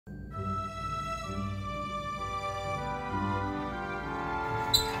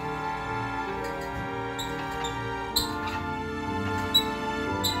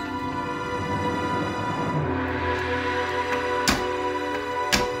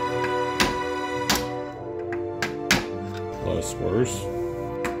less worse.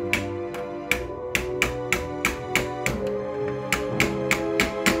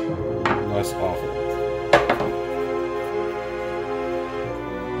 Less awful.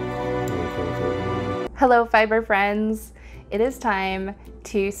 Hello fiber friends, it is time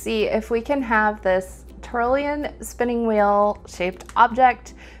to see if we can have this Tyrolean spinning wheel shaped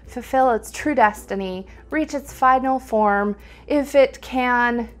object fulfill its true destiny, reach its final form, if it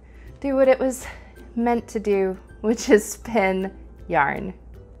can do what it was meant to do, which is spin yarn.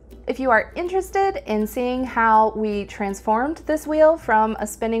 If you are interested in seeing how we transformed this wheel from a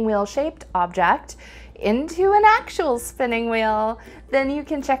spinning wheel shaped object into an actual spinning wheel, then you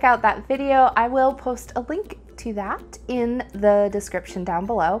can check out that video. I will post a link to that in the description down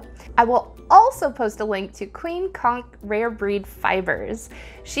below. I will also post a link to Queen Conch Rare Breed Fibers.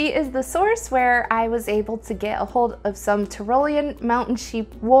 She is the source where I was able to get a hold of some Tyrolean mountain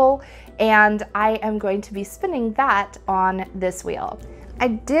sheep wool, and I am going to be spinning that on this wheel. I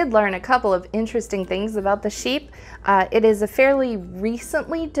did learn a couple of interesting things about the sheep. It is a fairly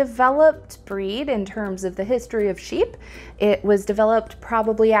recently developed breed in terms of the history of sheep. It was developed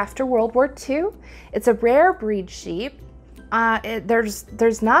probably after World War II. It's a rare breed sheep.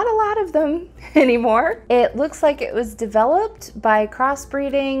 There's not a lot of them anymore. It looks like it was developed by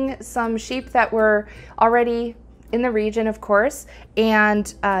crossbreeding some sheep that were already in the region, of course,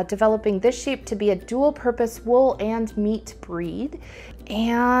 and developing this sheep to be a dual purpose wool and meat breed.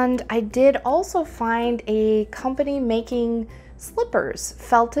 And I did also find a company making slippers,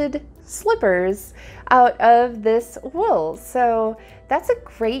 felted slippers out of this wool. So that's a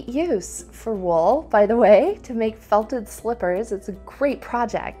great use for wool, by the way, to make felted slippers. It's a great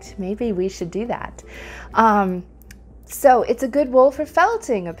project. Maybe we should do that. So it's a good wool for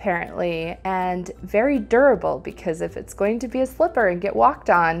felting apparently, and very durable, because if it's going to be a slipper and get walked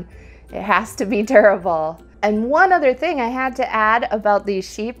on, it has to be durable. And one other thing I had to add about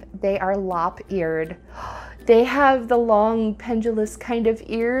these sheep, they are lop-eared. They have the long pendulous kind of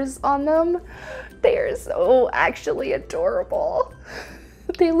ears on them. They are so actually adorable.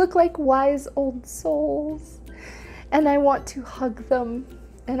 They look like wise old souls. And I want to hug them.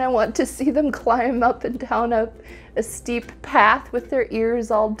 And I want to see them climb up and down a steep path with their ears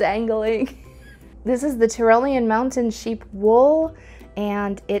all dangling. This is the Tyrolean mountain sheep wool,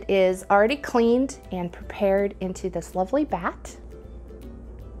 and it is already cleaned and prepared into this lovely bat.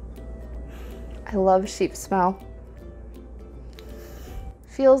 I love sheep smell.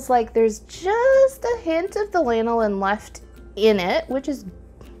 Feels like there's just a hint of the lanolin left in it,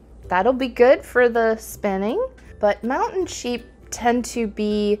 that'll be good for the spinning. But mountain sheep tend to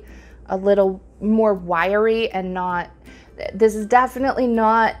be a little more wiry and this is definitely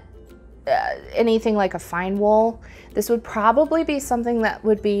not anything like a fine wool. This would probably be something that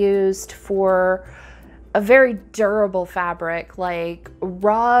would be used for a very durable fabric like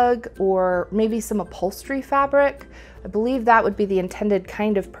rug or maybe some upholstery fabric. I believe that would be the intended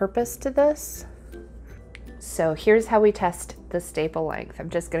kind of purpose to this. So here's how we test the staple length. I'm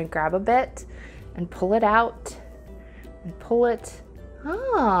just going to grab a bit and pull it out and pull it.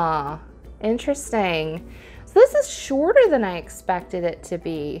 Ah, interesting. So this is shorter than I expected it to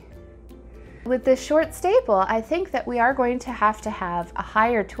be. With this short staple, I think that we are going to have a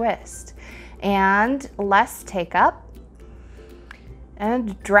higher twist and less take up,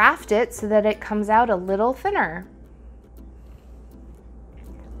 and draft it so that it comes out a little thinner.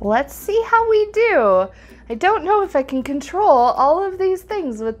 Let's see how we do. I don't know if I can control all of these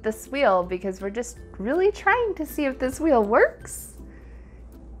things with this wheel, because we're just really trying to see if this wheel works.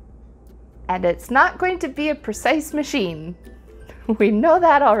 And it's not going to be a precise machine. We know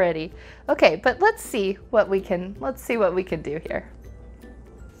that already. Okay, but let's see what we can do here.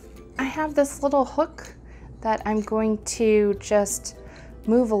 I have this little hook that I'm going to just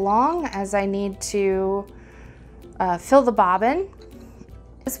move along as I need to fill the bobbin.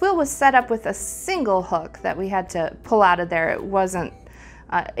 This wheel was set up with a single hook that we had to pull out of there. It wasn't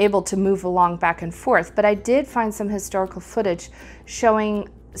able to move along back and forth, but I did find some historical footage showing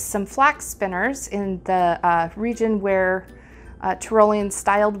some flax spinners in the region where Tyrolean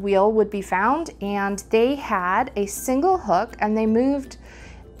styled wheel would be found, and they had a single hook and they moved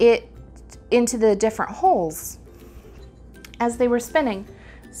it into the different holes as they were spinning.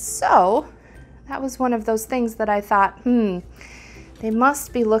 So that was one of those things that I thought, they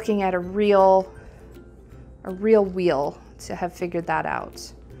must be looking at a real wheel to have figured that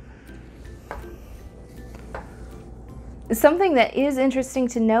out. Something that is interesting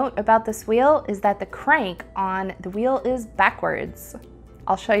to note about this wheel is that the crank on the wheel is backwards.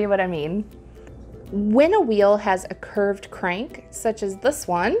 I'll show you what I mean. When a wheel has a curved crank, such as this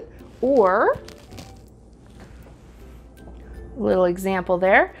one, or little example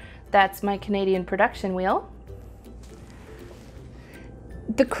there. That's my Canadian production wheel.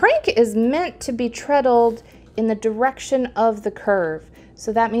 The crank is meant to be treadled in the direction of the curve.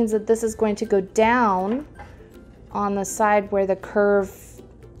 So that means that this is going to go down on the side where the curve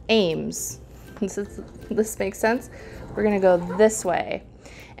aims. This makes sense? We're gonna go this way.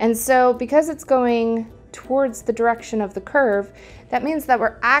 And so because it's going towards the direction of the curve, that means that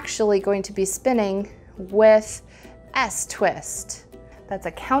we're actually going to be spinning with S twist. That's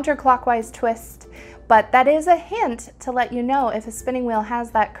a counterclockwise twist, but that is a hint to let you know if a spinning wheel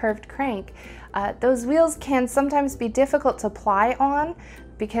has that curved crank. Those wheels can sometimes be difficult to ply on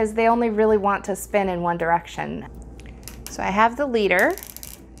because they only really want to spin in one direction. So I have the leader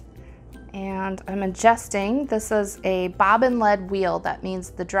and I'm adjusting. This is a bobbin led wheel. That means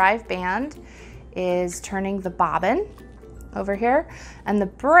the drive band is turning the bobbin over here and the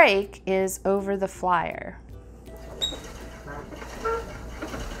brake is over the flyer.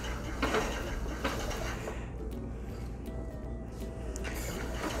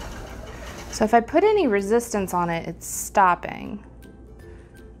 So if I put any resistance on it, it's stopping.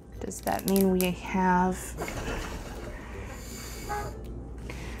 Does that mean we have...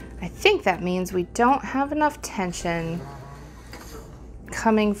 I think that means we don't have enough tension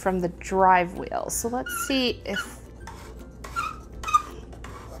coming from the drive wheel. So let's see if...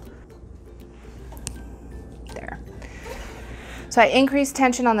 There. So I increased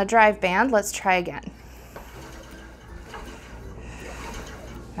tension on the drive band. Let's try again.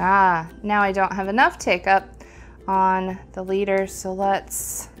 Now I don't have enough take up on the leader, so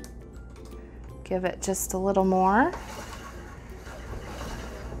let's give it just a little more.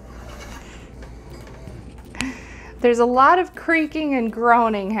 There's a lot of creaking and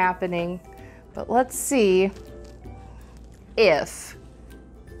groaning happening, but let's see if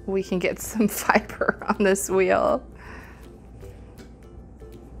we can get some fiber on this wheel.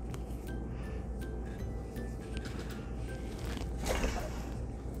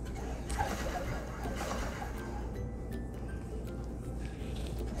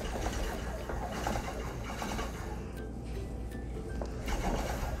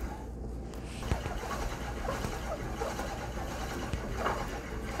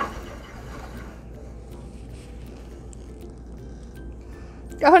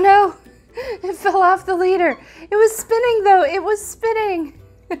 Oh no, it fell off the leader. It was spinning though, it was spinning.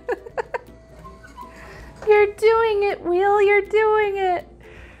 You're doing it, wheel, you're doing it.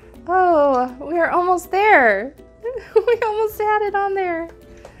 Oh, we're almost there. We almost had it on there.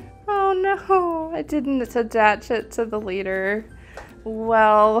 Oh no, I didn't attach it to the leader.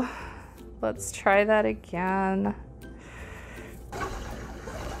 Well, let's try that again.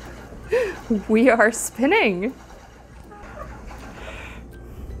 We are spinning.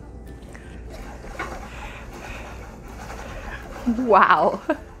 Wow,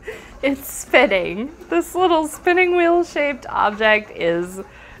 it's spinning. This little spinning wheel shaped object is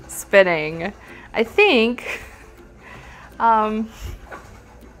spinning. I think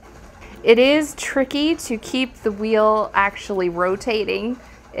it is tricky to keep the wheel actually rotating.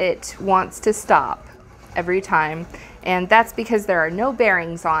 It wants to stop every time, and that's because there are no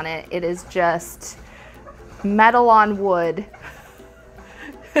bearings on it. It is just metal on wood.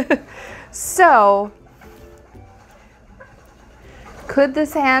 So could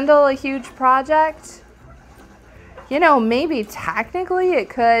this handle a huge project? You know, maybe technically it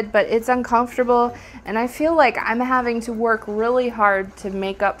could, but it's uncomfortable, and I feel like I'm having to work really hard to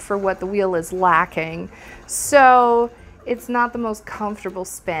make up for what the wheel is lacking. So it's not the most comfortable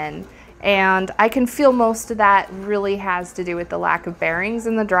spin, and I can feel most of that really has to do with the lack of bearings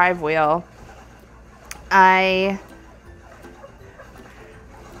in the drive wheel. I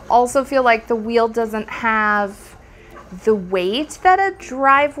also feel like the wheel doesn't have the weight that a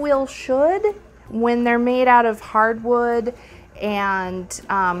drive wheel should when they're made out of hardwood, and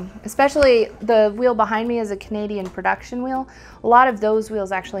especially the wheel behind me is a Canadian production wheel. A lot of those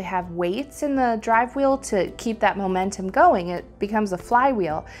wheels actually have weights in the drive wheel to keep that momentum going. It becomes a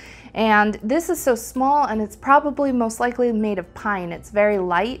flywheel, and this is so small, and it's probably most likely made of pine. It's very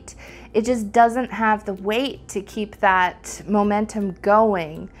light. It just doesn't have the weight to keep that momentum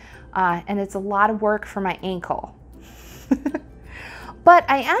going, and it's a lot of work for my ankle. But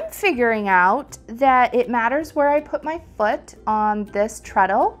I am figuring out that it matters where I put my foot on this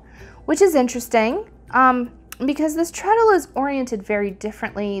treadle, which is interesting because this treadle is oriented very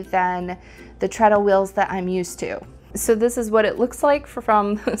differently than the treadle wheels that I'm used to. So this is what it looks like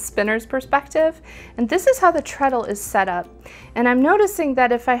from the spinner's perspective, and this is how the treadle is set up. And I'm noticing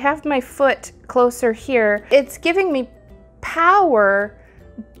that if I have my foot closer here, it's giving me power,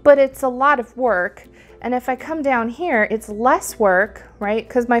 but it's a lot of work. And if I come down here, it's less work, right?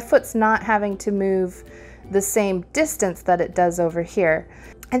 Because my foot's not having to move the same distance that it does over here.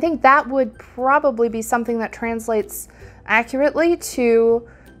 I think that would probably be something that translates accurately to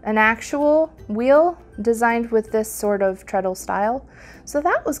an actual wheel designed with this sort of treadle style. So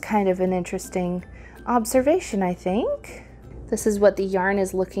that was kind of an interesting observation, I think. This is what the yarn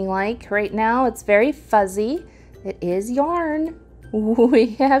is looking like right now. It's very fuzzy. It is yarn.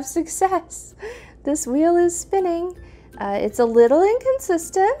 We have success. This wheel is spinning. It's a little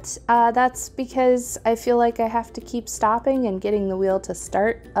inconsistent. That's because I feel like I have to keep stopping and getting the wheel to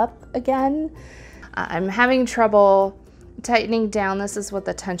start up again. I'm having trouble tightening down. This is what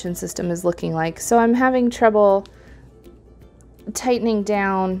the tension system is looking like. So I'm having trouble tightening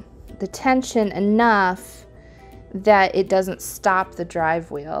down the tension enough that it doesn't stop the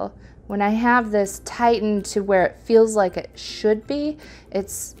drive wheel. When I have this tightened to where it feels like it should be,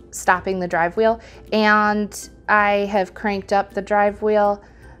 it's stopping the drive wheel. And I have cranked up the drive wheel.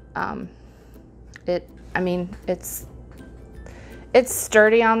 It's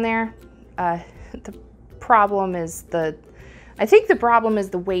sturdy on there. I think the problem is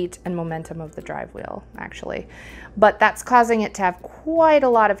the weight and momentum of the drive wheel, actually. But that's causing it to have quite a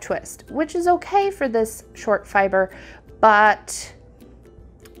lot of twist, which is okay for this short fiber, but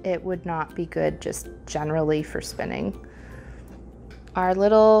it would not be good just generally for spinning. Our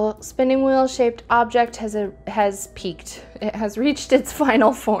little spinning wheel shaped object has peaked. It has reached its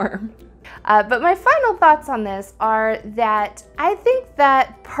final form. But my final thoughts on this are that I think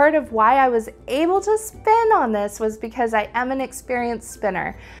that part of why I was able to spin on this was because I am an experienced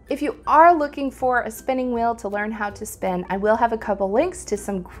spinner. If you are looking for a spinning wheel to learn how to spin, I will have a couple links to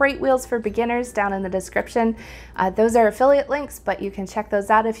some great wheels for beginners down in the description. Those are affiliate links, but you can check those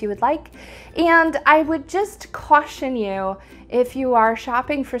out if you would like. And I would just caution you, if you are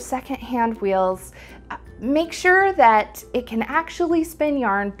shopping for secondhand wheels, make sure that it can actually spin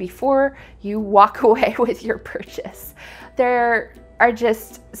yarn before you walk away with your purchase. There are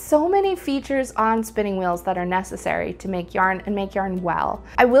just so many features on spinning wheels that are necessary to make yarn and make yarn well.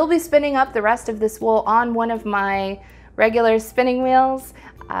 I will be spinning up the rest of this wool on one of my regular spinning wheels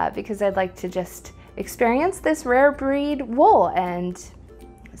because I'd like to just experience this rare breed wool and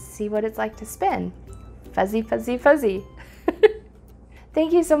see what it's like to spin. Fuzzy, fuzzy, fuzzy.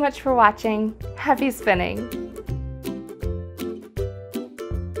 Thank you so much for watching. Happy spinning.